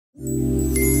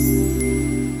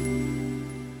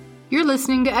You're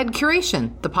listening to Ed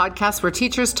Curation, the podcast where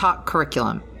teachers talk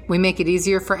curriculum. We make it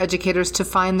easier for educators to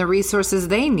find the resources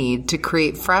they need to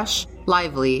create fresh,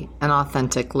 lively, and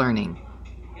authentic learning.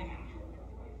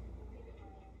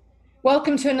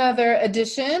 Welcome to another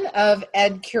edition of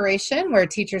Ed Curation, where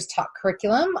teachers talk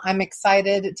curriculum. I'm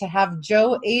excited to have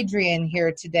Joe Adrian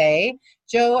here today.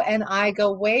 Joe and I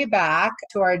go way back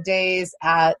to our days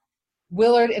at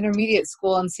Willard Intermediate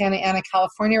School in Santa Ana,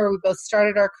 California, where we both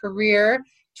started our career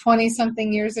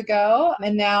 20-something years ago.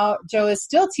 And now Joe is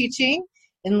still teaching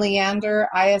in Leander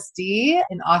ISD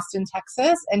in Austin,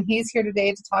 Texas. And he's here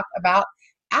today to talk about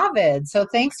AVID. So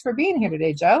thanks for being here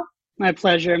today, Joe. My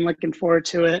pleasure. I'm looking forward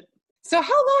to it. So how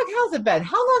long has it been?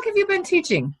 How long have you been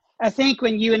teaching? I think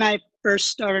when you and I first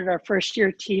started our first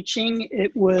year teaching,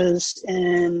 it was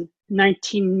in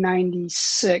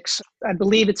 1996. I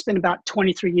believe it's been about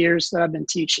 23 years that I've been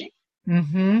teaching.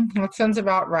 That sounds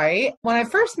about right. When I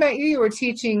first met you, you were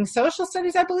teaching social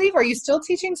studies, I believe. Are you still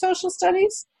teaching social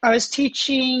studies? I was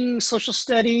teaching social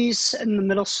studies in the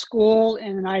middle school,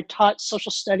 and I taught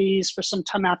social studies for some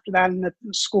time after that in the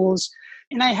schools.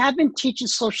 And I have been teaching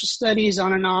social studies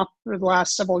on and off for the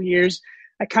last several years.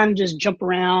 I kind of just jump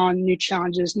around, new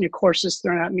challenges, new courses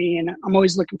thrown at me, and I'm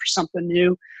always looking for something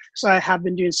new. So I have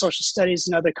been doing social studies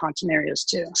in other content areas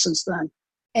too since then.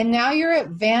 And now you're at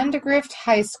Vandegrift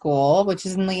High School, which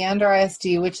is in Leander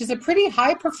ISD, which is a pretty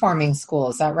high-performing school.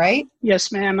 Is that right?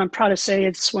 Yes, ma'am. I'm proud to say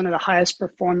it's one of the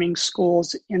highest-performing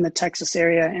schools in the Texas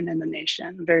area and in the nation.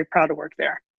 I'm very proud to work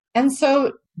there. And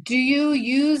so do you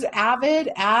use AVID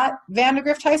at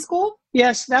Vandegrift High School?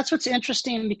 Yes, that's what's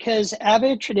interesting because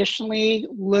AVID traditionally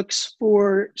looks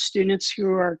for students who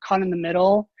are caught in the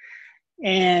middle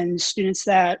and students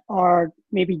that are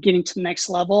maybe getting to the next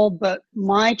level. But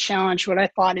my challenge, what I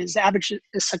thought is AVID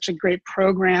is such a great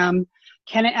program.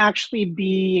 Can it actually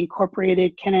be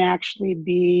incorporated? Can it actually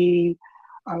be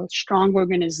a strong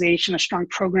organization, a strong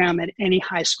program at any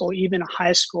high school, even a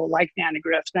high school like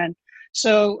Vandegrift? And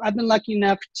so I've been lucky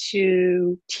enough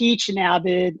to teach in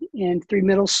AVID in 3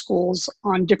 middle schools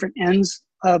on different ends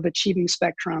of achieving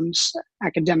spectrums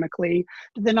academically.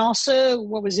 But then also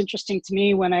what was interesting to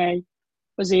me when I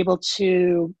was able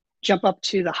to jump up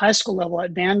to the high school level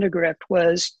at Vandegrift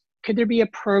was, could there be a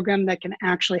program that can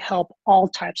actually help all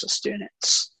types of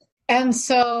students? And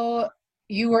so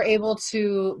you were able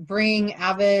to bring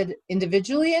AVID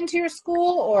individually into your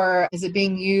school, or is it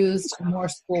being used more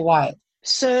school-wide?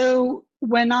 So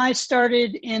when I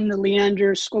started in the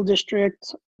Leander School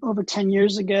District over 10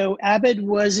 years ago, AVID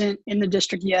wasn't in the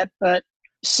district yet, but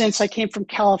since I came from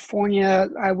California,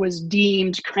 I was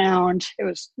crowned. It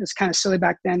was kind of silly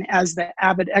back then as the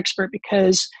AVID expert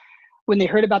because when they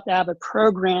heard about the AVID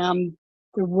program,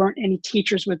 there weren't any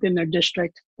teachers within their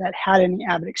district that had any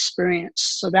AVID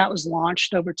experience. So that was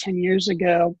launched over 10 years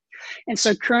ago. And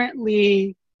so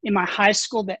currently in my high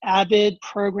school, the AVID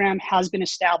program has been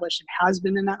established. It has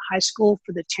been in that high school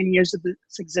for the 10 years of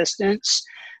its existence.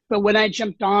 But when I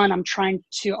jumped on, I'm trying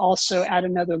to also add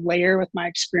another layer with my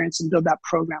experience and build that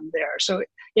program there. So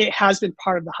it has been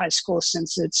part of the high school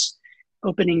since its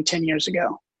opening 10 years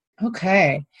ago.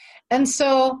 Okay. And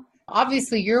so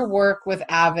obviously your work with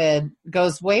AVID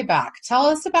goes way back. Tell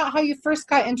us about how you first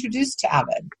got introduced to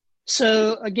AVID.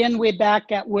 So again, way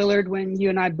back at Willard, when you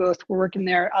and I both were working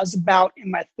there, I was about in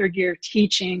my 3rd year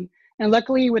teaching. And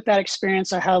luckily with that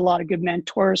experience, I had a lot of good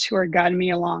mentors who are guiding me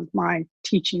along my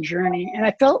teaching journey. And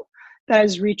I felt that I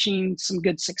was reaching some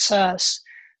good success.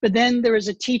 But then there was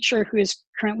a teacher who is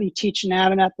currently teaching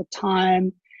AVID at the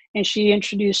time, and she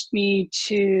introduced me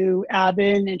to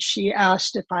AVID, and she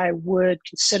asked if I would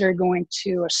consider going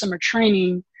to a summer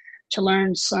training to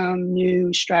learn some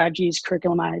new strategies,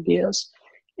 curriculum ideas.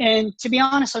 And to be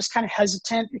honest, I was kind of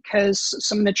hesitant because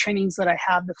some of the trainings that I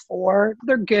had before,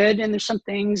 they're good. And there's some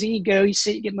things, you go, you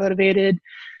sit, you get motivated,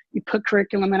 you put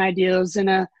curriculum and ideas in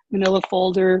a manila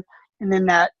folder. And then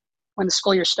when the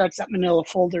school year starts, that manila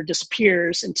folder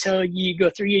disappears until you go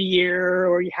through a year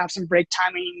or you have some break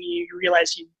time and you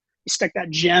realize you stuck that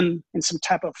gem in some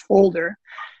type of folder.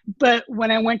 But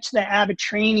when I went to the AVID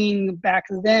training back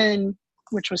then,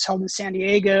 which was held in San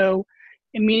Diego,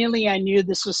 immediately I knew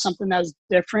this was something that was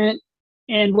different.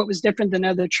 And what was different than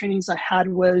other trainings I had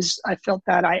was I felt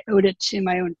that I owed it to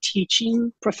my own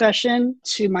teaching profession,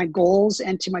 to my goals,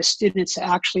 and to my students to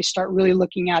actually start really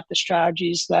looking at the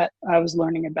strategies that I was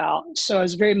learning about. So I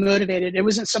was very motivated. It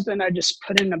wasn't something I just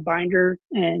put in a binder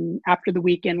and after the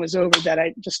weekend was over that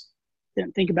I just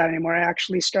didn't think about it anymore. I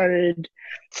actually started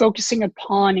focusing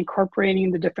upon incorporating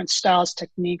the different styles,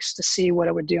 techniques to see what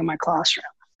I would do in my classroom.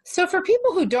 So for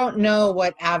people who don't know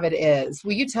what AVID is,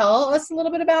 will you tell us a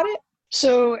little bit about it?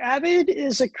 So AVID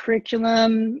is a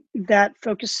curriculum that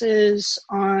focuses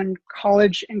on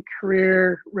college and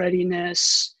career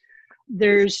readiness.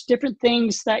 There's different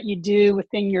things that you do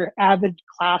within your AVID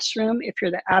classroom if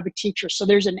you're the AVID teacher. So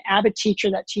there's an AVID teacher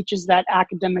that teaches that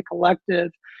academic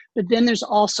elective, but then there's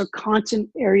also content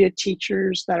area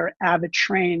teachers that are AVID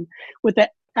trained. With the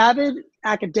AVID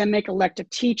academic elective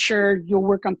teacher, you'll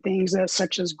work on things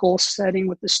such as goal setting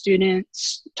with the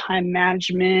students, time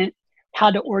management, how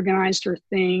to organize their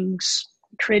things,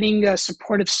 creating a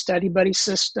supportive study buddy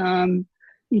system.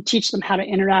 You teach them how to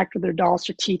interact with their adults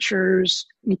or teachers.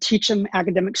 You teach them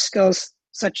academic skills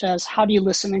such as how do you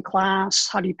listen in class?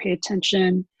 How do you pay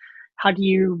attention? How do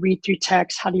you read through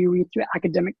text? How do you read through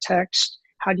academic text?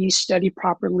 How do you study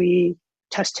properly?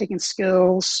 Test taking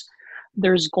skills.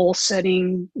 There's goal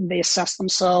setting. They assess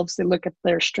themselves. They look at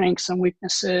their strengths and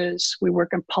weaknesses. We work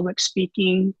on public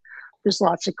speaking. There's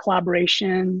lots of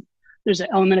collaboration. There's an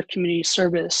element of community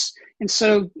service. And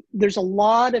so there's a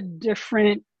lot of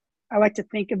different, I like to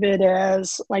think of it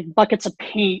as like buckets of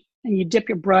paint, and you dip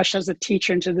your brush as a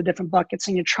teacher into the different buckets,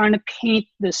 and you're trying to paint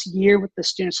this year with the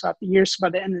students throughout the year. So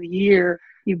by the end of the year,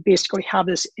 you basically have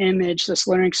this image, this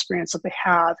learning experience that they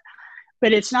have.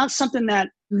 But it's not something that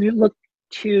you look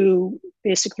to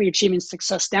basically achieving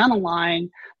success down the line.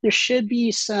 There should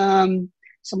be some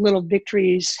little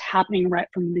victories happening right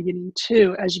from the beginning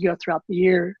too as you go throughout the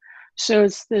year. So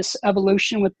it's this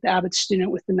evolution with the AVID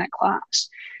student within that class.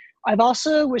 I've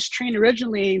also was trained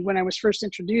originally when I was first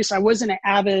introduced. I wasn't an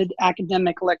AVID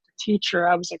academic elective teacher.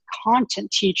 I was a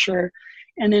content teacher.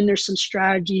 And then there's some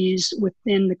strategies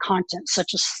within the content,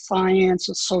 such as science,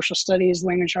 social studies,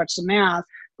 language arts, and math.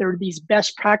 There are these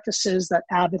best practices that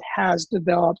AVID has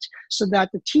developed so that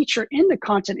the teacher in the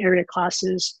content area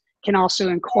classes can also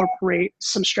incorporate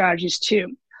some strategies too,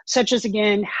 such as,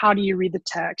 again, how do you read the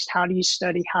text? How do you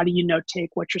study? How do you note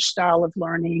take? What's your style of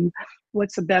learning?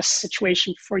 What's the best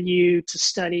situation for you to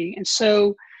study? And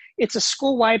so it's a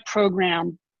school-wide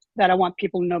program that I want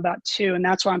people to know about too. And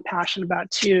that's what I'm passionate about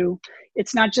too.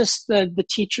 It's not just the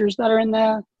teachers that are in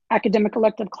the academic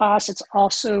elective class. It's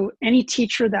also any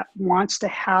teacher that wants to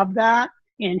have that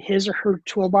in his or her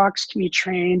toolbox can be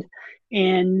trained.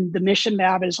 And the mission of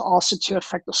AVID is also to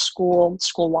affect the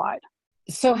school-wide.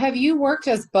 So have you worked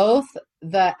as both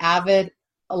the AVID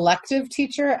elective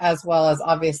teacher as well as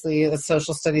obviously a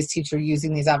social studies teacher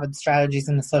using these AVID strategies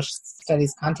in the social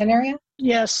studies content area?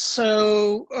 Yes.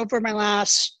 So over my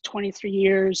last 23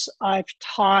 years, I've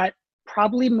taught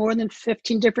probably more than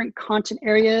 15 different content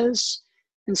areas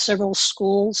in several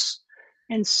schools.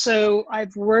 And so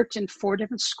I've worked in 4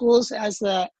 different schools as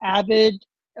the AVID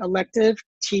elective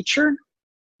teacher,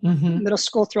 middle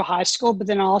school through high school, but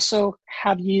then I also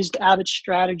have used AVID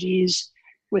strategies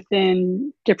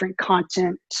within different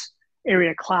content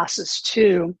area classes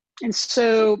too. And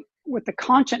so with the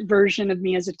content version of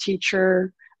me as a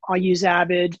teacher, I'll use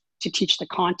AVID to teach the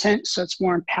content, so it's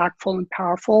more impactful and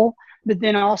powerful. But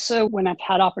then also when I've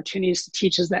had opportunities to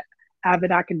teach as the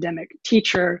AVID academic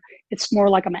teacher, it's more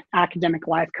like I'm an academic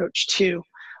life coach too.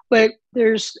 But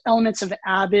there's elements of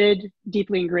AVID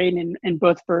deeply ingrained in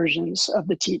both versions of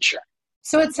the teacher.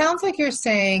 So it sounds like you're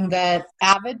saying that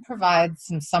AVID provides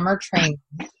some summer training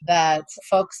that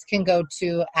folks can go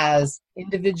to as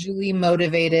individually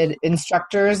motivated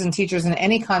instructors and teachers in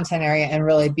any content area and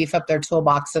really beef up their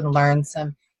toolbox and learn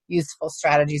some useful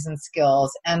strategies and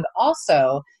skills. And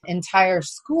also entire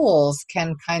schools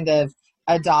can kind of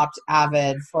adopt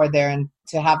AVID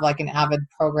to have like an AVID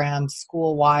program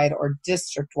school-wide or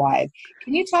district-wide.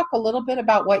 Can you talk a little bit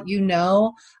about what you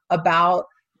know about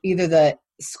either the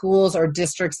schools or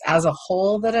districts as a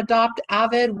whole that adopt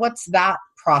AVID? What's that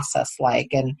process like,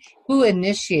 and who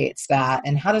initiates that,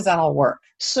 and how does that all work?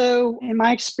 So in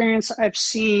my experience, I've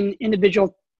seen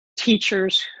individual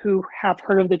teachers who have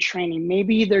heard of the training.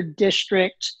 Maybe their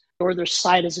district or their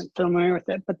site isn't familiar with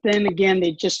it, but then again,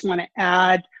 they just want to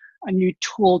add a new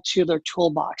tool to their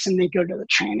toolbox and they go to the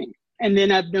training. And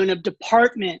then I've known of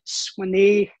departments when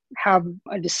they have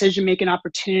a decision-making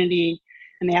opportunity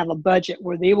and they have a budget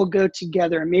where they will go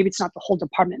together, and maybe it's not the whole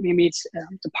department, maybe it's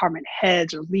department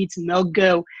heads or leads, and they'll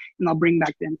go and they'll bring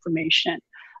back the information.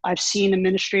 I've seen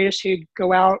administrators who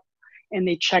go out and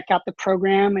they check out the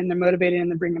program and they're motivated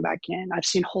and they bring it back in. I've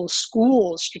seen whole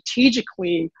schools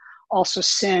strategically also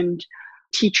send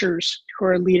teachers who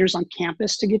are leaders on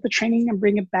campus to get the training and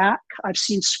bring it back. I've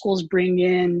seen schools bring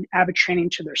in AVID training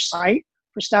to their site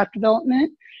for staff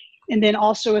development. And then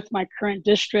also with my current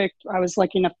district, I was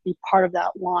lucky enough to be part of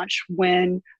that launch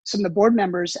when some of the board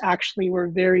members actually were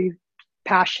very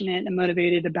passionate and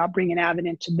motivated about bringing Avid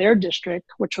into their district,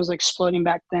 which was exploding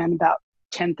back then about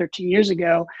 10, 13 years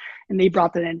ago, and they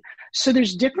brought that in. So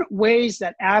there's different ways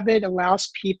that Avid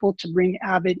allows people to bring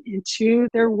Avid into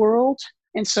their world.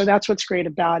 And so that's what's great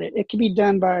about it. It can be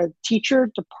done by teacher,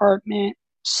 department,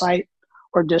 site,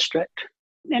 or district.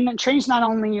 And then training's not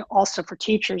only also for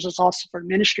teachers, it's also for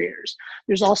administrators.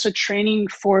 There's also training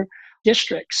for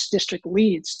districts, district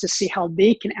leads, to see how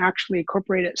they can actually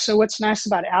incorporate it. So what's nice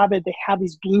about Avid, they have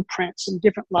these blueprints in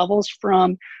different levels,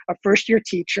 from a first-year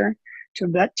teacher to a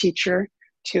vet teacher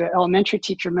to an elementary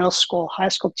teacher, middle school, high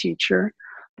school teacher.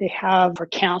 They have for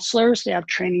counselors, they have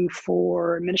training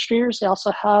for administrators. They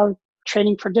also have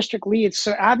training for district leads.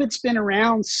 So Avid's been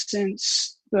around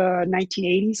since the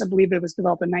 1980s. I believe it was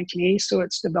developed in 1980. So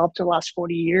it's developed the last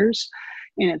 40 years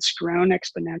and it's grown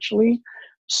exponentially.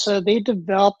 So they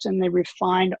developed and they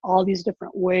refined all these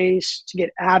different ways to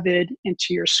get Avid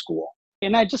into your school.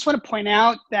 And I just want to point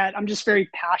out that I'm just very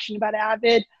passionate about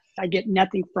Avid. I get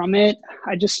nothing from it.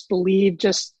 I just believe,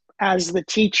 just as the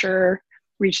teacher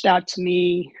reached out to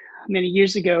me many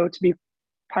years ago to be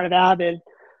part of Avid,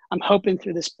 I'm hoping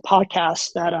through this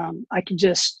podcast that I can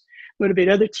just motivate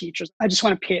other teachers. I just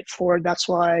want to pay it forward. That's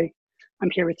why I'm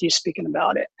here with you speaking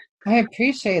about it. I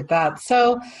appreciate that.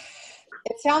 So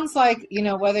it sounds like,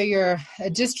 whether you're a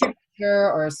district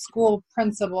teacher or a school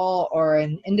principal or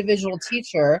an individual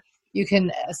teacher, you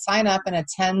can sign up and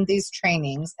attend these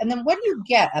trainings. And then what do you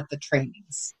get at the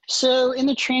trainings? So in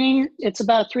the training, it's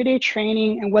about a 3-day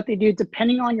training. And what they do,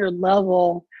 depending on your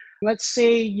level, let's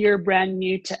say you're brand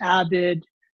new to Avid,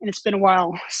 and it's been a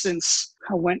while since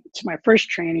I went to my first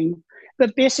training.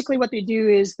 But basically what they do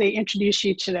is they introduce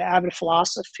you to the Avid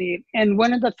philosophy. And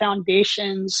one of the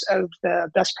foundations of the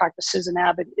best practices in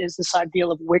Avid is this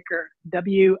ideal of WICOR,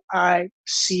 WICOR,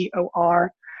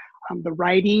 the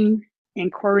writing,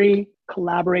 inquiry,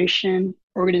 collaboration,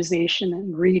 organization,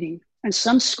 and reading. And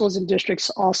some schools and districts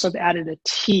also have added a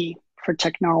T for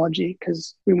technology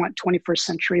because we want 21st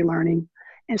century learning.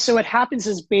 And so what happens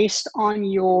is, based on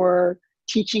your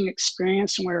teaching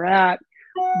experience and where you're at,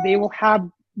 they will have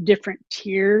different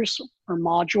tiers or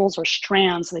modules or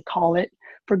strands, they call it,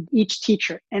 for each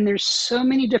teacher. And there's so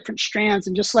many different strands.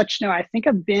 And just to let you know, I think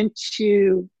I've been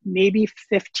to maybe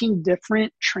 15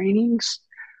 different trainings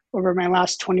over my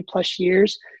last 20 plus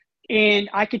years. And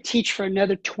I could teach for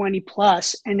another 20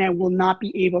 plus, and I will not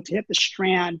be able to hit the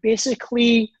strand.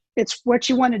 Basically, it's what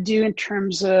you want to do in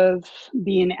terms of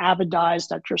being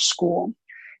Avidized at your school.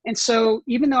 And so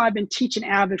even though I've been teaching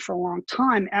Avid for a long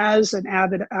time as an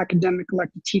Avid academic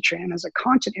elected teacher and as a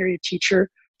content area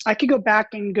teacher, I could go back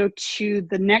and go to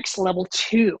the next level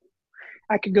 2.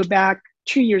 I could go back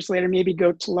 2 years later, maybe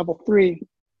go to level 3.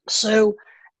 So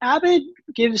Avid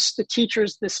gives the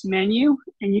teachers this menu,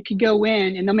 and you could go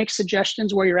in and they'll make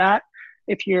suggestions where you're at.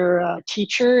 If you're a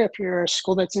teacher, if you're a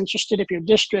school that's interested, if you're a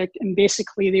district, and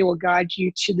basically they will guide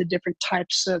you to the different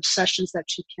types of sessions that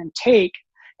you can take.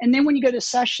 And then when you go to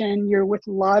session, you're with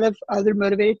a lot of other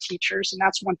motivated teachers. And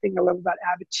that's one thing I love about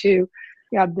Avid too.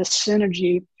 You have this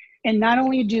synergy. And not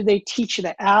only do they teach you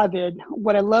the Avid,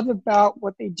 what I love about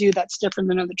what they do that's different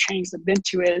than other trainings I've been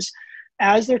to is,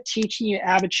 as they're teaching you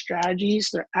Avid strategies,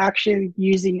 they're actually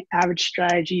using Avid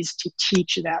strategies to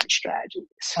teach you the Avid strategies.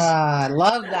 I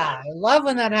love that. I love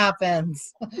when that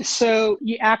happens. So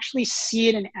you actually see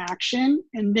it in action.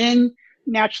 And then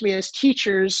naturally as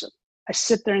teachers, I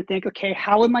sit there and think, okay,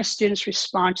 how would my students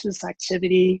respond to this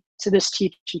activity, to this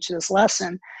teaching, to this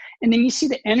lesson? And then you see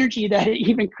the energy that it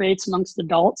even creates amongst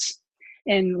adults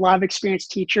and a lot of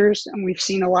experienced teachers. And we've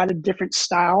seen a lot of different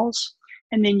styles.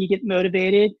 And then you get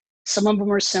motivated. Some of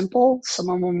them are simple. Some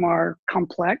of them are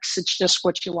complex. It's just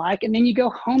what you like. And then you go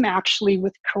home actually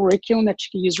with curriculum that you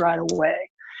can use right away.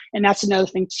 And that's another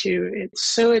thing too.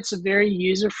 It's very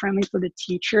user-friendly for the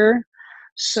teacher.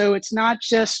 So it's not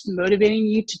just motivating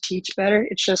you to teach better.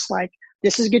 It's just like,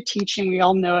 this is good teaching. We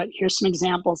all know it. Here's some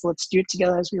examples. Let's do it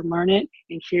together as we learn it.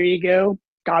 And here you go.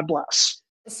 God bless.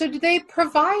 So do they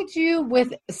provide you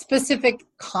with specific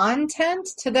content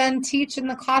to then teach in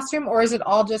the classroom, or is it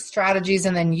all just strategies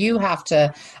and then you have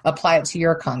to apply it to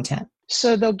your content?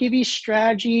 So they'll give you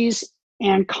strategies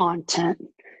and content.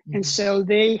 Mm-hmm. And so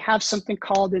they have something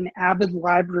called an Avid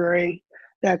library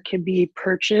that can be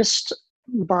purchased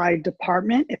by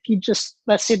department. If you just,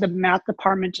 let's say the math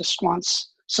department just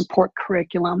wants support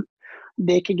curriculum,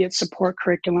 they could get support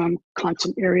curriculum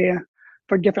content area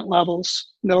for different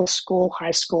levels, middle school,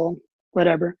 high school,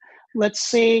 whatever. Let's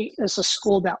say there's a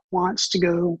school that wants to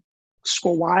go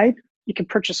school-wide, you can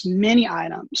purchase many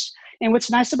items. And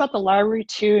what's nice about the library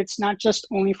too, it's not just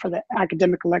only for the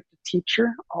academic elected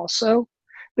teacher also,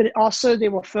 but also they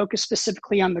will focus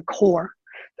specifically on the core.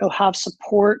 They'll have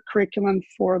support curriculum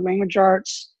for language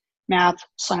arts, math,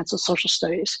 science, and social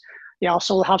studies. They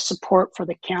also will have support for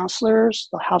the counselors.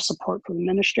 They'll have support for the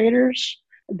administrators.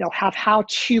 They'll have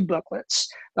how-to booklets.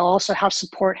 They'll also have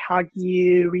support how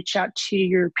you reach out to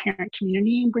your parent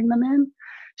community and bring them in.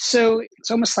 So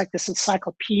it's almost like this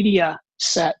encyclopedia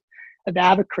set of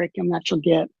Avid curriculum that you'll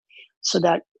get, so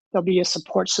that there'll be a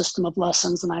support system of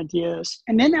lessons and ideas.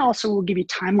 And then they also will give you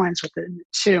timelines with it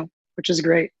too, which is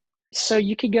great. So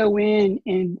you could go in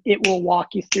and it will walk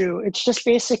you through. It's just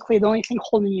basically the only thing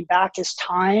holding you back is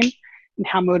time and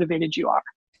how motivated you are.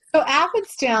 So AVID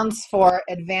stands for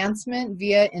Advancement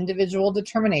via Individual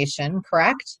Determination,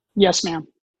 correct? Yes, ma'am.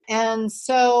 And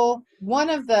so one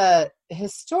of the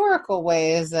historical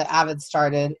ways that AVID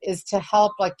started is to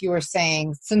help, like you were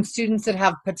saying, some students that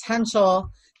have potential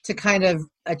to kind of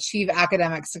achieve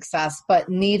academic success, but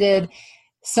needed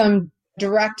some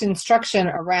direct instruction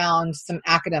around some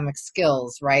academic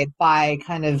skills, right? By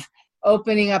kind of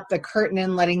opening up the curtain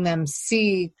and letting them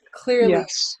see clearly,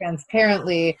 yes,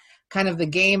 transparently, kind of the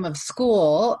game of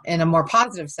school in a more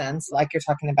positive sense, like you're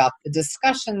talking about the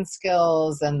discussion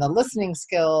skills and the listening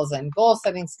skills and goal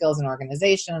setting skills and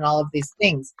organization and all of these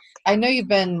things. I know you've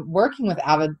been working with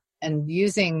AVID and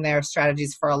using their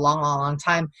strategies for a long, long, long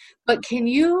time, but can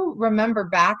you remember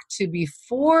back to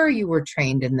before you were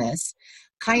trained in this,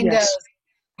 kind of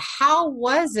how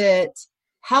was it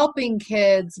helping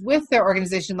kids with their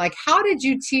organization? Like, how did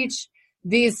you teach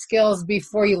these skills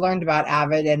before you learned about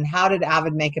AVID, and how did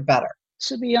AVID make it better?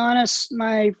 To be honest,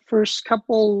 my first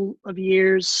couple of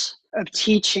years of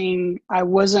teaching, I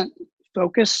wasn't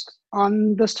focused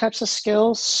on those types of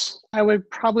skills. I would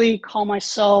probably call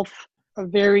myself a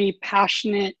very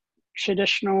passionate,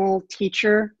 traditional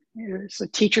teacher. It's a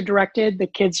teacher directed. The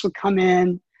kids would come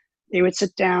in, they would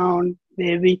sit down,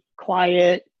 they'd be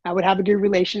quiet. I would have a good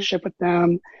relationship with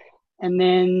them. And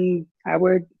then I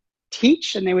would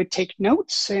teach and they would take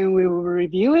notes and we would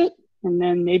review it. And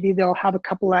then maybe they'll have a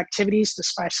couple activities to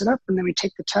spice it up. And then we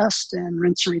take the test and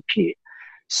rinse and repeat.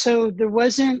 So there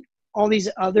wasn't all these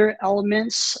other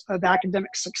elements of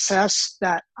academic success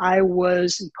that I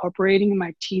was incorporating in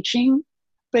my teaching.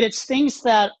 But it's things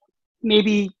that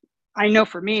maybe I know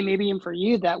for me, maybe even for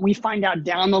you, that we find out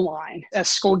down the line as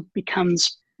school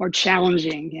becomes more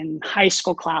challenging in high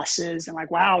school classes. And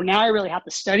like, wow, now I really have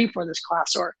to study for this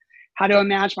class, or how do I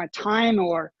manage my time?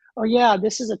 Or, oh yeah,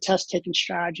 this is a test taking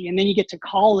strategy. And then you get to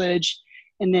college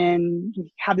and then you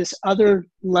have this other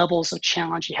levels of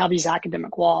challenge. You have these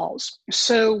academic walls.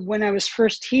 So when I was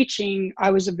first teaching,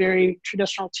 I was a very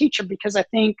traditional teacher because I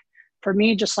think for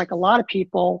me, just like a lot of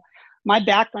people, my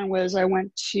background was I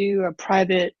went to a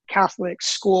private Catholic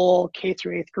school, K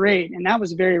through 8th grade, and that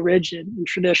was very rigid and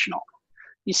traditional.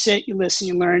 You sit, you listen,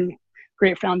 you learn,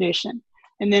 great foundation.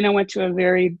 And then I went to a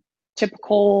very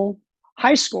typical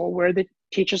high school where the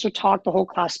teachers would talk the whole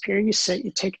class period. You sit,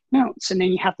 you take notes, and then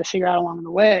you have to figure out along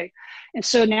the way. And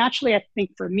so naturally, I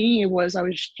think for me, I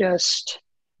was just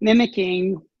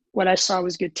mimicking what I saw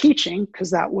was good teaching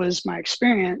because that was my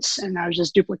experience, and I was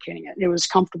just duplicating it. It was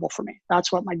comfortable for me.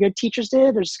 That's what my good teachers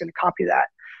did. They're just going to copy that.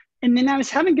 And then I was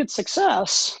having good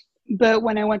success. But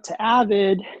when I went to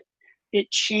AVID, it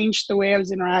changed the way I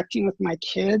was interacting with my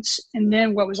kids. And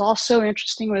then what was also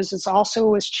interesting was it also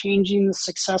was changing the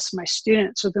success of my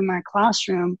students within my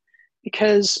classroom,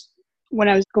 because when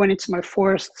I was going into my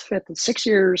 4th, 5th, and 6th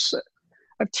years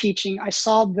of teaching, I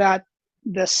saw that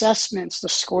the assessments, the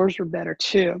scores were better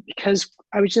too, because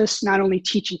I was just not only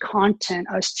teaching content,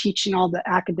 I was teaching all the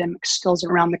academic skills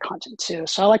around the content too.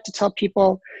 So I like to tell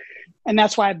people, and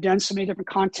that's why I've done so many different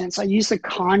contents, I use the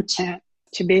content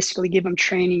to basically give them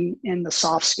training in the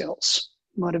soft skills,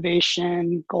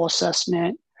 motivation, goal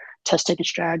assessment, test taking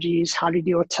strategies, how do you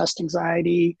deal with test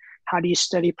anxiety, how do you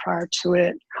study prior to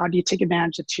it, how do you take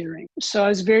advantage of tutoring. So I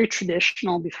was very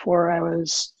traditional before I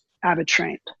was AVID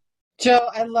trained. Joe,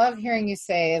 I love hearing you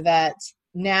say that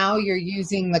now you're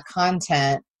using the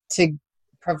content to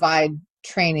provide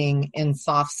training in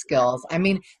soft skills. I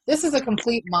mean, this is a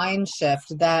complete mind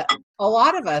shift that a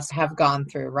lot of us have gone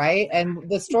through, right? And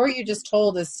the story you just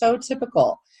told is so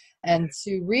typical. And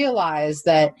to realize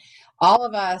that all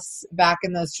of us back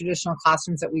in those traditional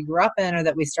classrooms that we grew up in or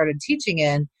that we started teaching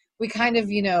in, we kind of,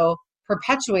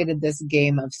 perpetuated this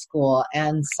game of school.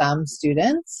 And some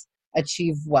students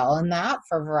achieve well in that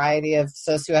for a variety of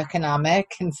socioeconomic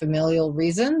and familial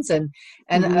reasons. And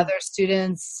other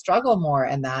students struggle more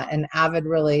in that. And AVID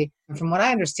really, from what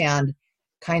I understand,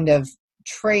 kind of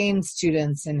train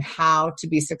students in how to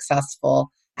be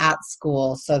successful at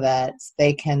school so that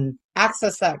they can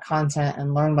access that content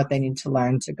and learn what they need to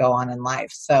learn to go on in life.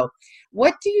 So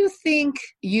what do you think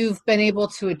you've been able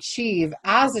to achieve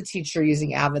as a teacher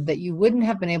using Avid that you wouldn't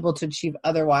have been able to achieve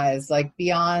otherwise, like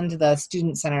beyond the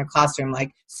student-centered classroom?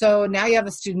 Like, so now you have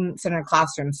a student-centered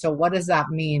classroom. So what does that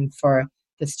mean for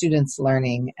the students'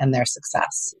 learning and their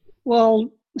success? Well,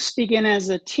 speaking as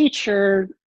a teacher,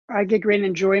 I get great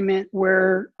enjoyment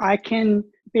where I can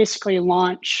basically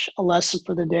launch a lesson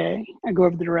for the day. I go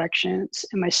over the directions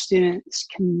and my students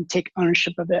can take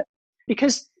ownership of it.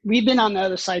 Because we've been on the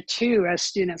other side too as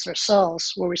students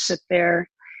ourselves, where we sit there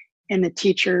and the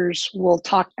teachers will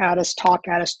talk at us,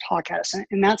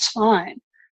 and that's fine.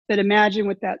 But imagine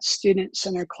with that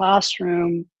student-centered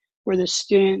classroom where the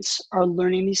students are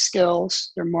learning these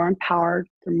skills, they're more empowered,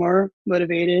 they're more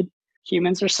motivated.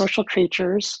 Humans are social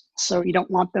creatures, so you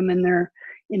don't want them in their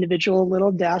individual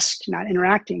little desk, not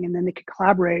interacting, and then they could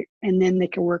collaborate, and then they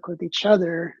can work with each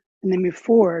other, and then move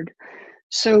forward.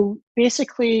 So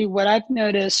basically, what I've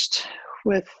noticed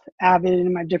with Avid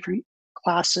in my different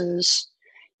classes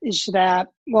is that,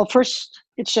 well, first,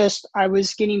 it's just I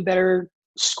was getting better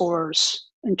scores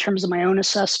in terms of my own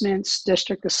assessments,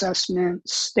 district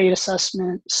assessments, state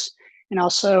assessments, and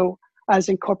also I was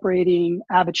incorporating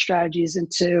Avid strategies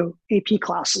into AP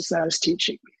classes that I was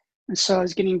teaching. And so I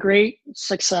was getting great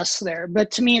success there.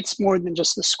 But to me, it's more than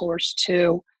just the scores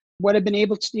too. What I've been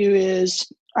able to do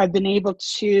is I've been able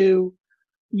to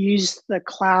use the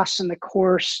class and the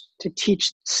course to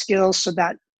teach skills so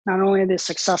that not only are they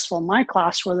successful in my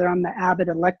class, whether I'm the Avid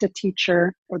elective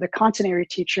teacher or the content area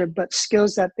teacher, but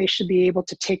skills that they should be able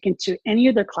to take into any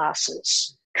of their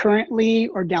classes currently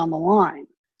or down the line,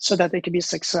 so that they could be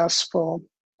successful.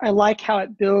 I like how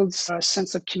it builds a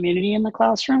sense of community in the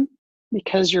classroom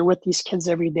because you're with these kids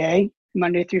every day,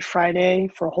 Monday through Friday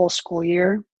for a whole school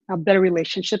year. I have better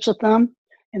relationships with them.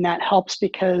 And that helps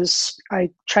because I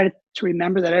try to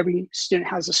remember that every student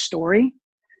has a story,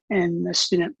 and the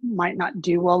student might not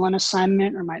do well on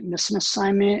assignment or might miss an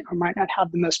assignment or might not have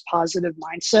the most positive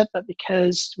mindset. But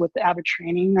because with the Avid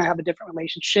training, I have a different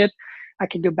relationship, I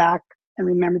can go back and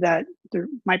remember that there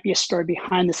might be a story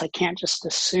behind this. I can't just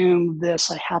assume this.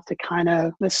 I have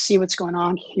to let's see what's going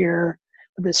on here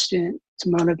with the student to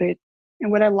motivate.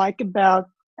 And what I like about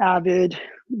Avid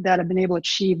that I've been able to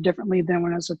achieve differently than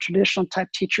when I was a traditional type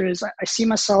teacher is I see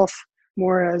myself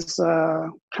more as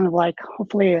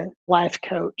hopefully a life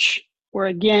coach, where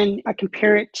again, I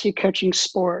compare it to coaching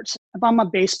sports. If I'm a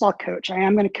baseball coach, I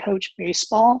am going to coach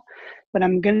baseball, but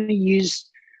I'm going to use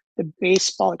the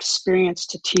baseball experience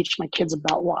to teach my kids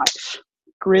about life,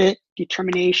 grit,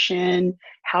 determination.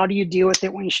 How do you deal with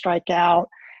it when you strike out?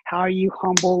 How are you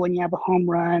humble when you have a home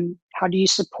run? How do you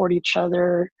support each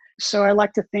other? So I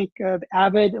like to think of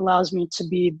Avid allows me to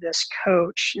be this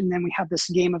coach, and then we have this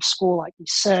game of school, like you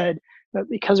said, but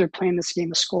because we're playing this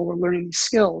game of school, we're learning these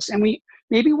skills. And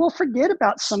maybe we'll forget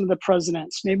about some of the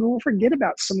presidents. Maybe we'll forget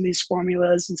about some of these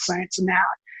formulas in science and math.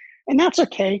 And that's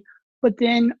okay. But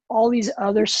then all these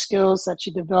other skills that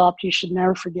you developed, you should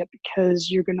never forget because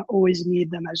you're going to always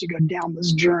need them as you go down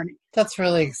this journey. That's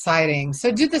really exciting.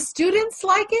 So do the students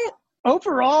like it?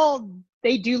 Overall,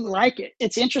 they do like it.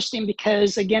 It's interesting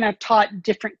because, again, I've taught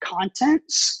different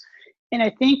contents. And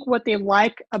I think what they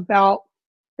like about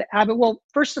the Avid, well,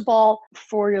 first of all,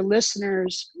 for your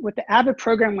listeners, with the Avid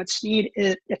program, what's neat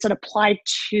is it's an applied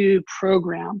to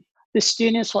program. The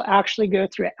students will actually go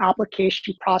through an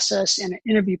application process and an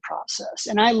interview process.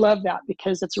 And I love that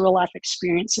because it's a real life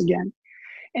experience again.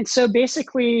 And so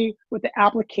basically with the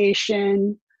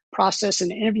application process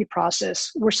and the interview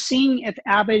process, we're seeing if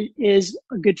Avid is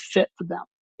a good fit for them.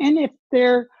 And if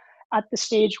they're at the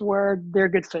stage where they're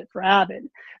a good fit for Avid.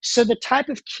 So the type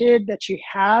of kid that you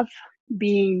have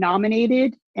being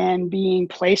nominated and being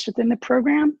placed within the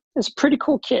program is a pretty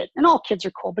cool kid. And all kids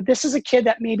are cool, but this is a kid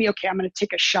that maybe, okay, I'm going to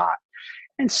take a shot.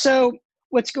 And so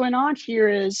what's going on here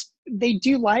is they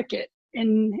do like it.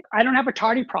 And I don't have a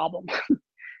tardy problem.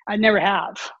 I never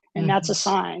have. And that's a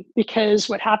sign, because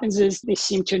what happens is they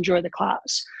seem to enjoy the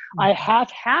class. I have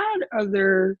had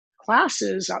other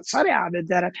classes outside of Avid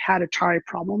that I've had a tardy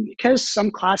problem because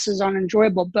some classes aren't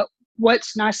enjoyable. But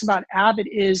what's nice about Avid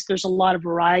is there's a lot of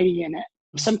variety in it.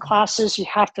 Some classes you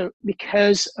have to,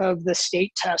 because of the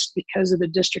state test, because of the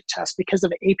district test, because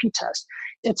of the AP test,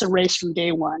 it's a race from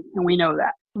day one. And we know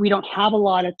that. We don't have a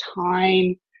lot of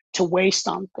time to waste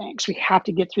on things. We have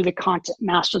to get through the content,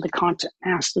 master the content,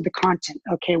 master the content.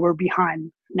 Okay, we're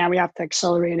behind. Now we have to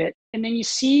accelerate it. And then you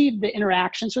see the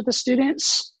interactions with the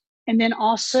students. And then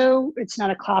also, it's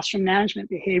not a classroom management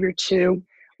behavior too.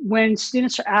 When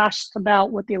students are asked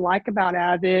about what they like about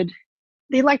Avid,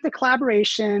 they like the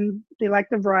collaboration, they like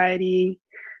the variety,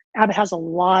 Abbott has a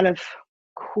lot of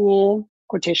cool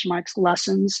quotation marks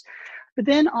lessons, but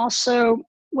then also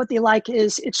what they like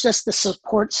is it's just the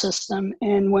support system.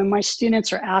 And when my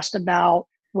students are asked about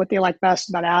what they like best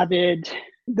about Avid,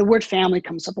 the word family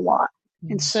comes up a lot.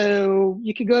 And so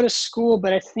you could go to school,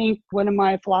 but I think one of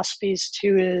my philosophies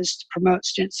too is to promote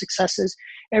student successes.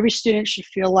 Every student should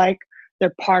feel like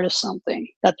they're part of something,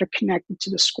 that they're connected to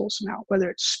the school somehow,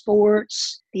 whether it's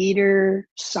sports, theater,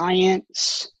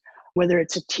 science, whether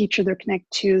it's a teacher they're connected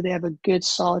to, they have a good,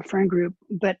 solid friend group.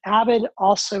 But Avid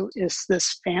also is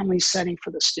this family setting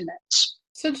for the students.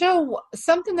 So, Joe,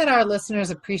 something that our listeners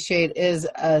appreciate is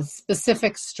a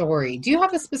specific story. Do you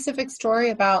have a specific story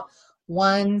about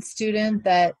one student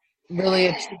that really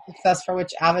achieved success for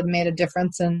which Avid made a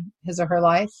difference in his or her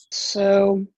life?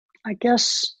 So I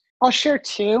guess I'll share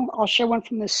two. I'll share one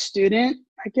from the student,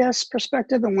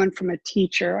 perspective, and one from a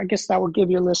teacher. I guess that will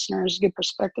give your listeners a good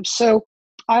perspective. So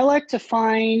I like to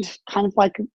find kind of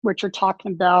like what you're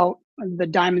talking about, the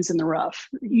diamonds in the rough.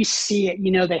 You see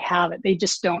it, they have it. They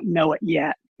just don't know it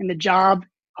yet. And the job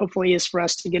hopefully is for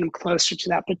us to get them closer to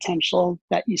that potential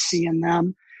that you see in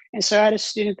them. And so I had a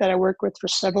student that I worked with for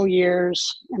several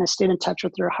years, and I stayed in touch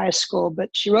with her in high school, but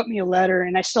she wrote me a letter,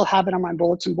 and I still have it on my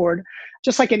bulletin board.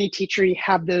 Just like any teacher, you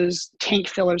have those tank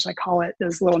fillers, I call it,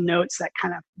 those little notes that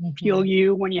kind of fuel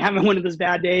you when you're having one of those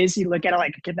bad days. You look at it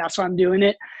like, okay, that's why I'm doing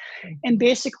it. And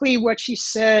basically what she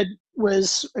said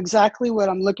was exactly what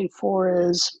I'm looking for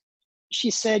is,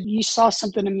 she said, you saw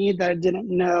something in me that I didn't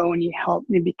know, and you helped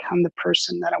me become the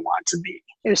person that I want to be.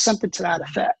 It was something to that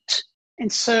effect.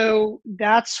 And so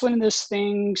that's one of those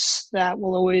things that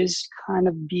will always kind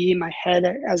of be in my head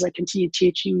as I continue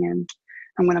teaching and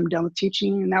when I'm done with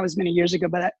teaching. And that was many years ago,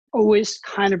 but that always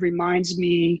kind of reminds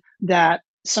me that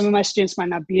some of my students might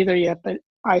not be there yet, but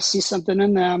I see something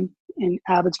in them, and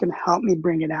Avid's going to help me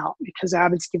bring it out because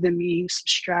Avid's given me some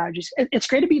strategies. It's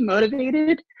great to be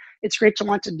motivated. It's great to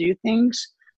want to do things,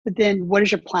 but then what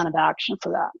is your plan of action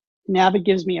for that? And Avid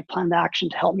gives me a plan of action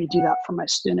to help me do that for my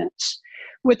students.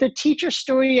 With a teacher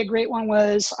story, a great one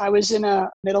was I was in a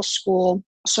middle school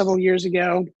several years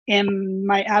ago, and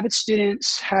my Avid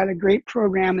students had a great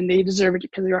program, and they deserve it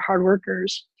because they were hard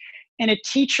workers. And a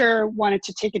teacher wanted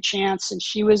to take a chance, and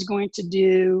she was going to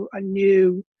do a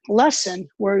new lesson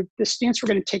where the students were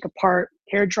going to take apart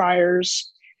hair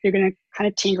dryers. They're going to kind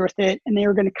of tinker with it, and they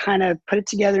were going to kind of put it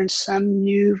together in some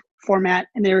new format,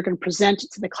 and they were going to present it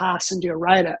to the class and do a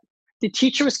write-up. The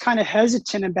teacher was kind of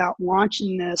hesitant about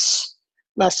launching this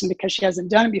lesson because she hasn't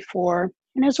done it before.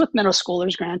 And it was with middle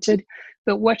schoolers, granted.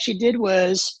 But what she did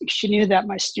was she knew that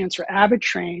my students were Avid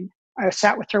trained. I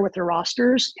sat with her with her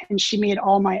rosters, and she made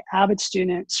all my Avid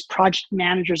students project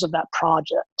managers of that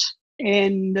project.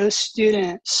 And those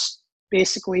students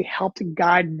basically helped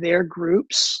guide their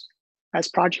groups as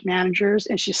project managers.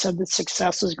 And she said the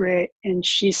success was great. And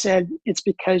she said, it's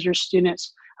because your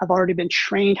students have already been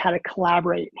trained how to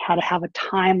collaborate, how to have a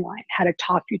timeline, how to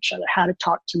talk to each other, how to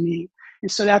talk to me.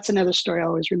 And so that's another story I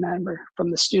always remember from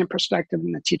the student perspective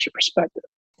and the teacher perspective.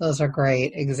 Those are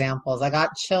great examples. I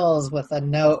got chills with a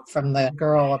note from the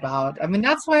girl about,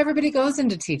 that's why everybody goes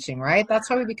into teaching, right? That's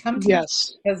why we become teachers.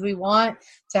 Yes. Because we want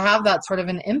to have that sort of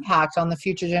an impact on the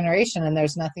future generation, and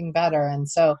there's nothing better. And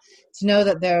so to know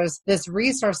that there's this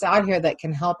resource out here that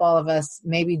can help all of us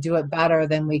maybe do it better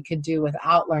than we could do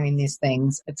without learning these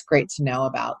things, it's great to know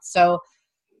about. So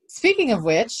speaking of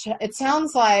which, it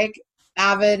sounds like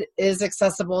Avid is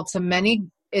accessible to many.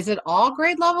 Is it all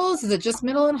grade levels? Is it just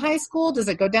middle and high school? Does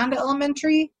it go down to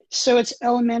elementary? So it's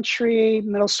elementary,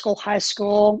 middle school, high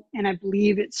school, and I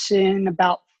believe it's in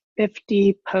about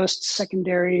 50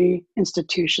 post-secondary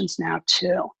institutions now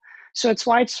too. So it's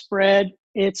widespread.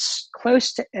 It's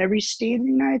close to every state in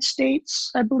the United States,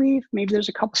 I believe. Maybe there's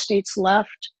a couple states left.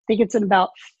 I think it's in about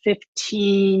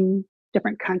 15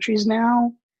 different countries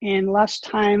now. And last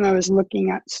time I was looking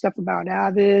at stuff about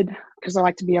Avid, because I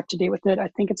like to be up to date with it, I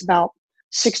think it's about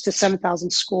 6,000 to 7,000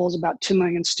 schools, about 2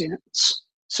 million students.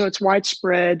 So it's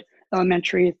widespread,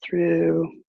 elementary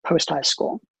through post-high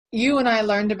school. You and I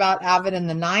learned about Avid in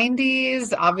the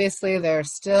 90s. Obviously, they're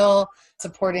still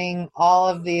supporting all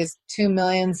of these 2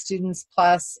 million students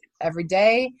plus every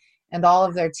day and all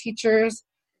of their teachers.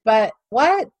 But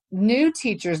what new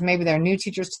teachers, maybe they're new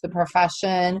teachers to the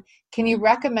profession, can you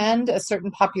recommend a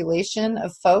certain population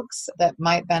of folks that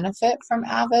might benefit from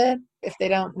Avid if they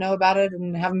don't know about it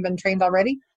and haven't been trained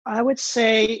already? I would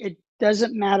say it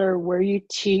doesn't matter where you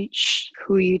teach,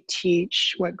 who you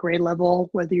teach, what grade level,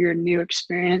 whether you're new,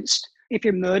 experienced. If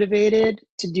you're motivated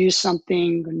to do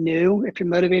something new, if you're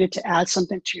motivated to add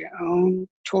something to your own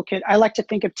toolkit, I like to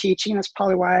think of teaching, that's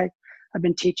probably why I've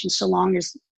been teaching so long,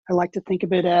 is I like to think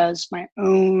of it as my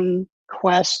own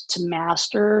quest to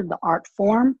master the art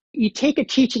form. You take a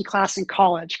teaching class in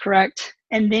college, correct?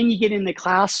 And then you get in the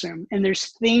classroom and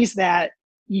there's things that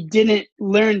you didn't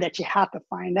learn that you have to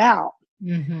find out.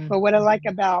 Mm-hmm. But what I like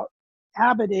about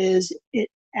Avid is it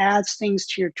adds things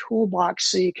to your toolbox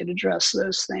so you can address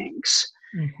those things.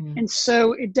 Mm-hmm. And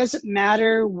so it doesn't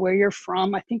matter where you're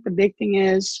from. I think the big thing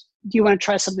is, do you want to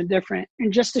try something different?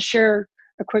 And just to share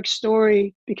a quick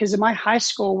story, because in my high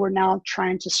school, we're now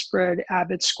trying to spread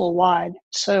Avid school-wide.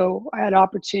 So I had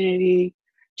opportunity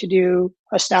to do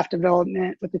a staff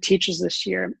development with the teachers this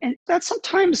year. And that's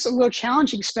sometimes a little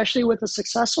challenging, especially with a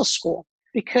successful school,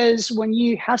 because when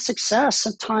you have success,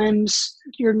 sometimes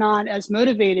you're not as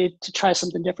motivated to try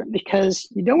something different because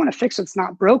you don't want to fix what's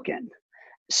not broken.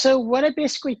 So what I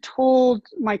basically told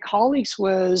my colleagues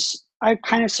was, I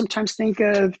kind of sometimes think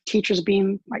of teachers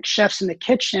being like chefs in the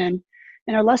kitchen,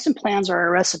 and our lesson plans are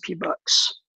our recipe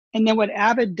books. And then what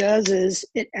Avid does is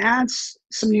it adds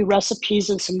some new recipes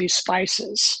and some new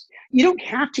spices. You don't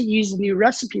have to use the new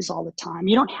recipes all the time.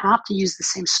 You don't have to use the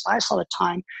same spice all the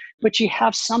time, but you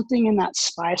have something in that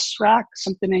spice rack,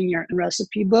 something in your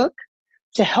recipe book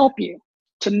to help you,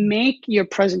 to make your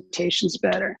presentations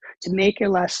better, to make your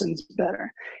lessons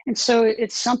better. And so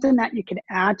it's something that you can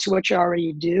add to what you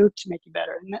already do to make you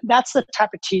better. And that's the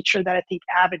type of teacher that I think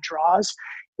Avid draws,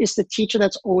 is the teacher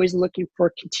that's always looking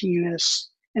for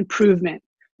continuous improvement,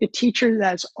 the teacher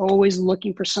that's always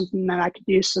looking for something that I could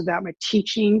do so that my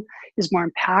teaching is more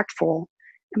impactful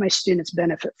and my students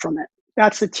benefit from it.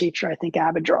 That's the teacher I think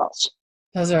Avid draws.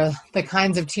 Those are the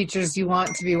kinds of teachers you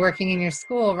want to be working in your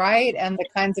school, right? And the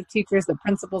kinds of teachers that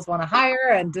principals want to hire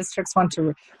and districts want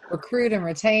to recruit and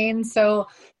retain. So,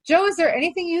 Joe, is there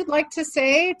anything you'd like to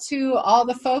say to all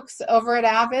the folks over at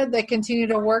Avid that continue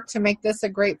to work to make this a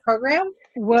great program?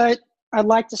 What I'd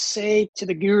like to say to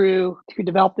the guru who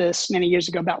developed this many years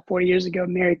ago, about 40 years ago,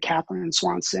 Mary Catherine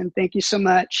Swanson, thank you so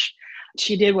much.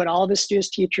 She did what all of us do as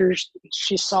teachers.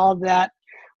 She saw that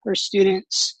her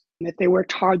students, if they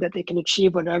worked hard, that they could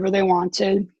achieve whatever they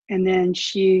wanted. And then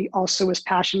she also was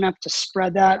passionate enough to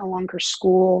spread that along her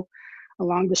school,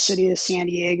 along the city of San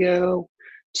Diego,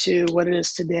 to what it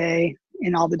is today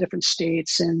in all the different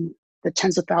states and the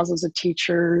tens of thousands of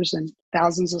teachers and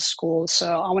thousands of schools.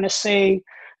 So I want to say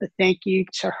a thank you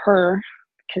to her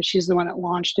because she's the one that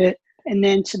launched it. And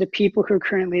then to the people who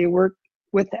currently work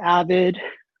with Avid,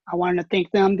 I wanted to thank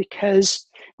them because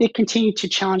they continue to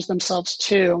challenge themselves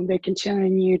too. They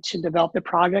continue to develop the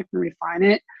project and refine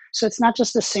it. So it's not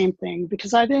just the same thing,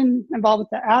 because I've been involved with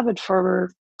the Avid for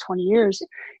over 20 years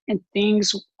and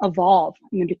things evolve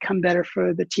and they become better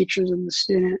for the teachers and the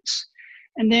students.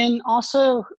 And then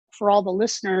also for all the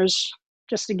listeners,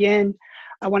 just again,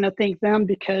 I want to thank them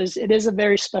because it is a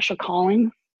very special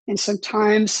calling. And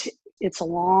sometimes it's a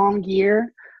long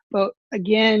year, but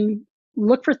again,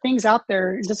 look for things out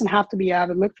there. It doesn't have to be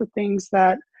Avid. Look for things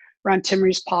that are on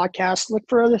Timmery's podcast. Look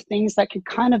for other things that could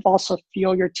kind of also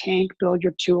fuel your tank, build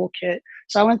your toolkit.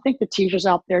 So I want to thank the teachers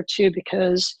out there too,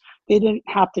 because they didn't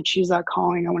have to choose that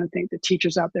calling. I want to thank the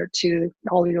teachers out there too,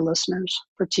 all of your listeners,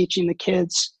 for teaching the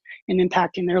kids and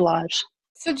impacting their lives.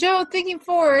 So Joe, thinking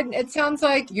forward, it sounds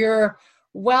like you're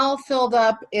well filled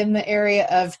up in the area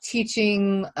of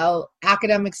teaching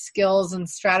academic skills and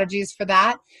strategies for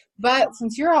that. But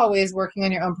since you're always working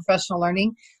on your own professional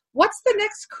learning, what's the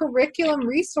next curriculum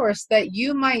resource that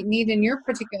you might need in your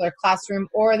particular classroom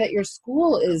or that your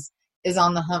school is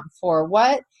on the hunt for?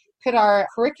 What could our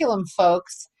curriculum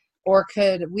folks or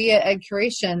could we at Ed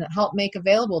Curation help make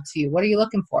available to you? What are you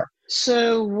looking for?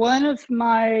 So one of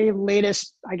my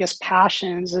latest,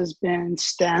 passions has been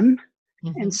STEM.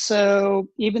 Mm-hmm. And so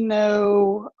even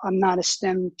though I'm not a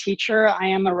STEM teacher, I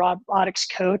am a robotics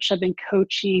coach. I've been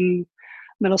coaching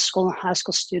middle school and high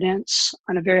school students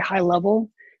on a very high level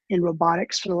in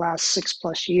robotics for the last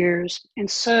 6+ years. And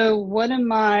so one of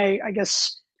my,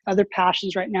 other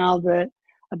passions right now that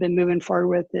I've been moving forward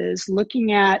with is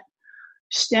looking at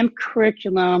STEM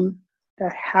curriculum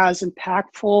that has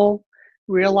impactful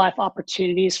real life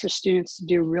opportunities for students to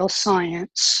do real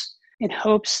science in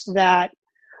hopes that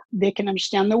they can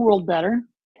understand the world better,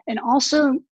 and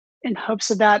also in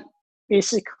hopes of that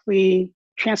basically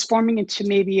transforming into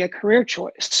maybe a career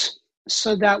choice,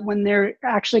 so that when they're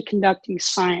actually conducting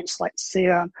science, like say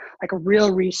like a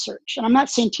real research, and I'm not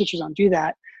saying teachers don't do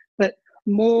that, but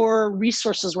more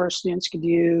resources where students can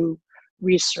do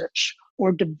research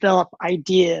or develop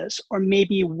ideas or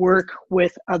maybe work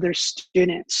with other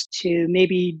students to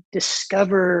maybe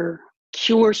discover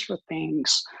cures for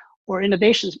things or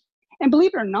innovations. And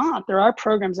believe it or not, there are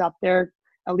programs out there,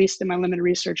 at least in my limited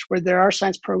research, where there are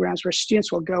science programs where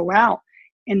students will go out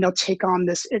and they'll take on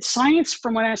this. It's science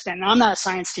from what I understand. And I'm not a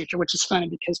science teacher, which is funny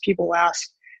because people ask,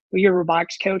 well, you're a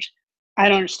robotics coach. I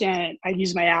don't understand it. I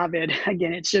use my Avid.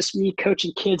 Again, it's just me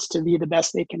coaching kids to be the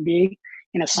best they can be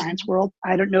in a science world.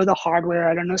 I don't know the hardware.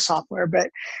 I don't know software, but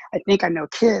I think I know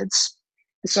kids.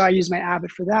 And so I use my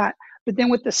Avid for that. But then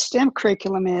with the STEM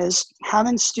curriculum is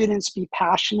having students be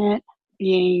passionate,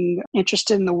 being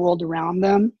interested in the world around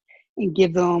them, and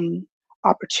give them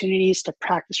opportunities to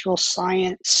practice real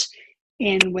science.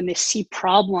 And when they see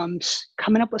problems,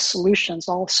 coming up with solutions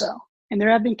also. And there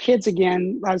have been kids,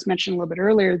 again, I was mentioning a little bit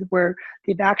earlier, where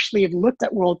they've actually looked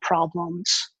at world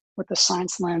problems with the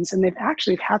science lens, and they've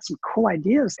actually had some cool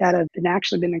ideas that have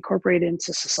been incorporated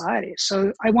into society.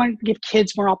 So I want to give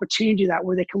kids more opportunity to do that,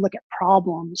 where they can look at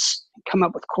problems and come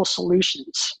up with cool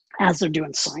solutions as they're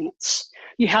doing science.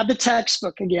 You have the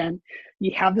textbook again.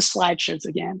 You have the slideshows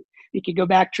again. You could go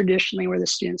back traditionally where the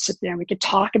students sit there and we could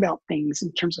talk about things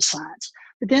in terms of science.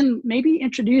 But then maybe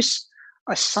introduce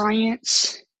a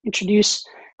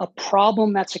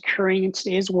problem that's occurring in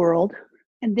today's world,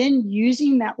 and then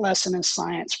using that lesson in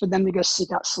science for them to go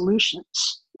seek out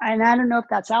solutions. And I don't know if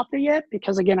that's out there yet,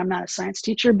 because again, I'm not a science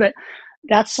teacher, but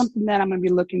that's something that I'm going to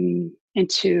be looking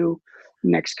into the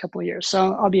next couple of years.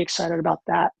 So I'll be excited about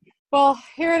that. Well,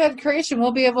 here at EdCreation,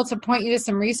 we'll be able to point you to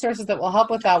some resources that will help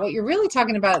with that. What you're really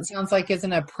talking about, it sounds like, is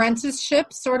an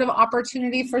apprenticeship sort of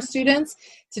opportunity for students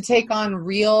to take on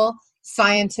real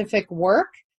scientific work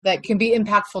that can be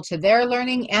impactful to their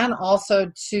learning and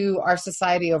also to our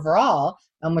society overall,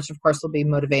 which of course will be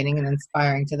motivating and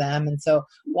inspiring to them. And so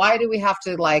why do we have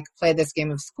to play this game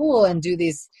of school and do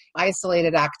these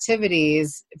isolated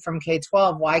activities from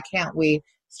K-12? Why can't we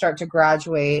start to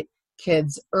graduate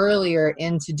kids earlier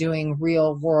into doing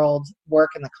real world work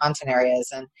in the content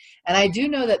areas? And I do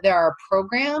know that there are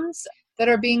programs that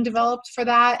are being developed for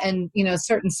that. And,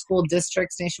 certain school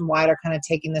districts nationwide are kind of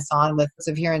taking this on with,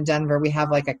 so here in Denver, we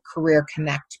have a Career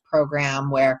Connect program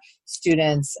where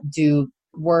students do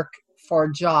work for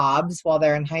jobs while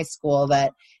they're in high school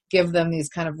that give them these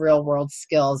kind of real world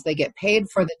skills. They get paid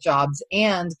for the jobs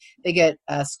and they get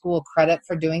school credit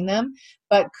for doing them.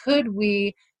 But could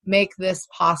we make this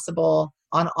possible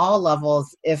on all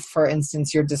levels if, for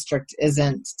instance, your district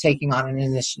isn't taking on an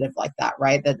initiative like that,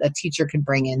 right? That a teacher could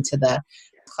bring into the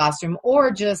classroom,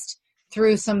 or just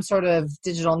through some sort of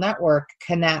digital network,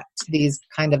 connect these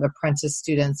kind of apprentice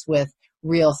students with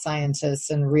real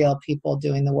scientists and real people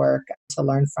doing the work to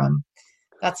learn from.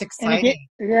 That's exciting.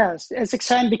 Yes, it's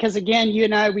exciting because, again, you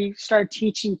and I, we started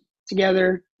teaching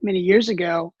together many years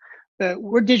ago, but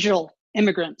we're digital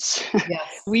immigrants.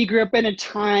 Yes. We grew up in a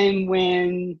time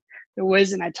when there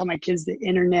wasn't, I tell my kids, the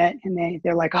internet, and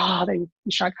they're like, they're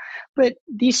shocked. But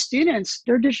these students,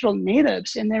 they're digital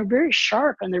natives and they're very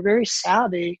sharp and they're very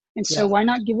savvy. And so why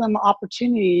not give them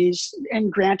opportunities?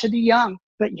 And granted, they're young,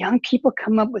 but young people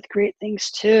come up with great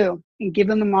things too, and give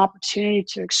them an opportunity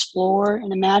to explore.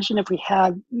 And imagine if we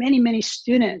had many, many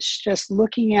students just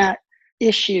looking at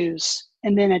issues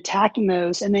and then attacking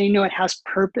those, and then it has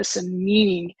purpose and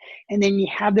meaning. And then you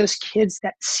have those kids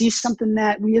that see something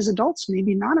that we as adults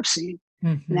maybe not have seen.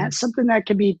 Mm-hmm. And that's something that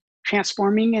could be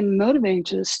transforming and motivating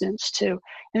to the students too.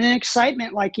 And then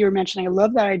excitement, like you were mentioning, I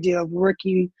love that idea of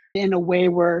working in a way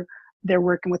where they're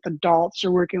working with adults or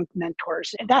working with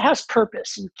mentors. And that has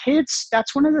purpose. And kids,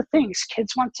 that's one of the things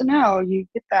kids want to know. You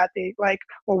get that. They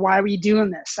well, why are we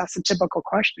doing this? That's a typical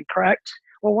question, correct?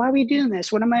 Well, why are we doing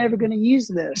this? When am I ever going to use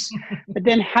this? But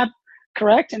then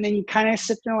correct? And then you kind of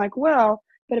sit there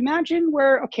but imagine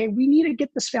we need to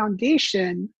get this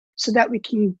foundation so that we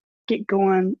can get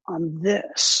going on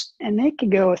this. And they can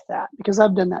go with that, because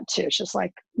I've done that too. It's just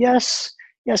yes,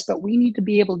 but we need to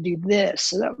be able to do this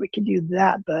so that we can do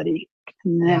that, buddy.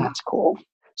 And then that's cool.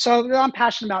 So I'm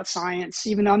passionate about science,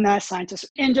 even though I'm not a scientist.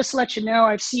 And just to let you know,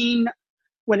 I've seen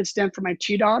what it's done for my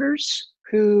two daughters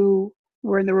who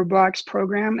were in the robotics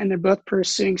program, and they're both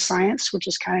pursuing science, which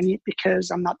is kind of neat because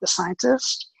I'm not the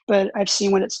scientist, but I've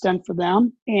seen what it's done for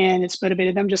them, and it's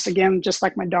motivated them. Just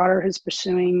like my daughter is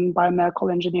pursuing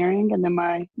biomedical engineering, and then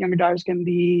my younger daughter is going to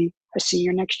be a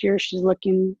senior next year. She's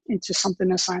looking into something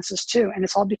in sciences too. And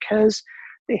it's all because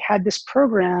they had this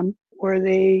program where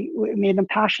it made them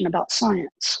passionate about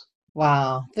science.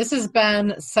 Wow. This has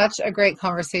been such a great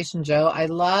conversation, Joe. I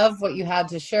love what you had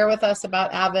to share with us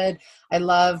about Avid. I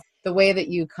love the way that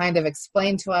you kind of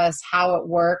explained to us how it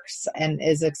works and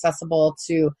is accessible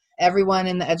to everyone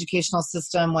in the educational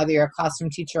system, whether you're a classroom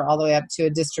teacher all the way up to a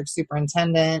district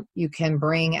superintendent, you can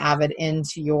bring Avid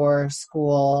into your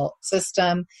school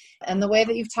system. And the way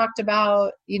that you've talked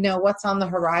about, what's on the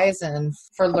horizon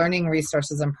for learning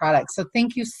resources and products. So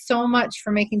thank you so much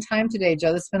for making time today,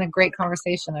 Joe. This has been a great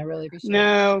conversation. I really appreciate it.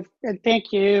 No, and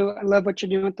thank you. I love what you're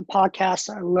doing with the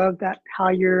podcast. I love that how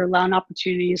you're allowing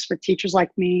opportunities for teachers like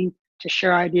me to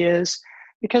share ideas,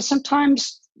 because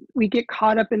sometimes we get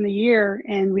caught up in the year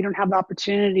and we don't have the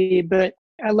opportunity. But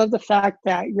I love the fact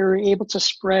that you're able to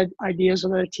spread ideas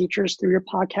with other teachers through your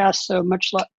podcast. So much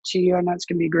luck to you. I know it's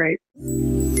going to be great.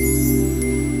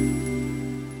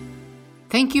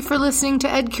 Thank you for listening to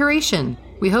Ed Curation.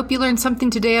 We hope you learned something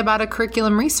today about a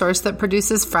curriculum resource that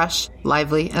produces fresh,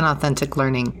 lively, and authentic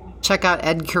learning. Check out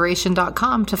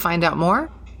edcuration.com to find out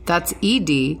more. That's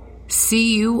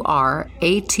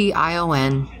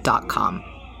edcuration.com.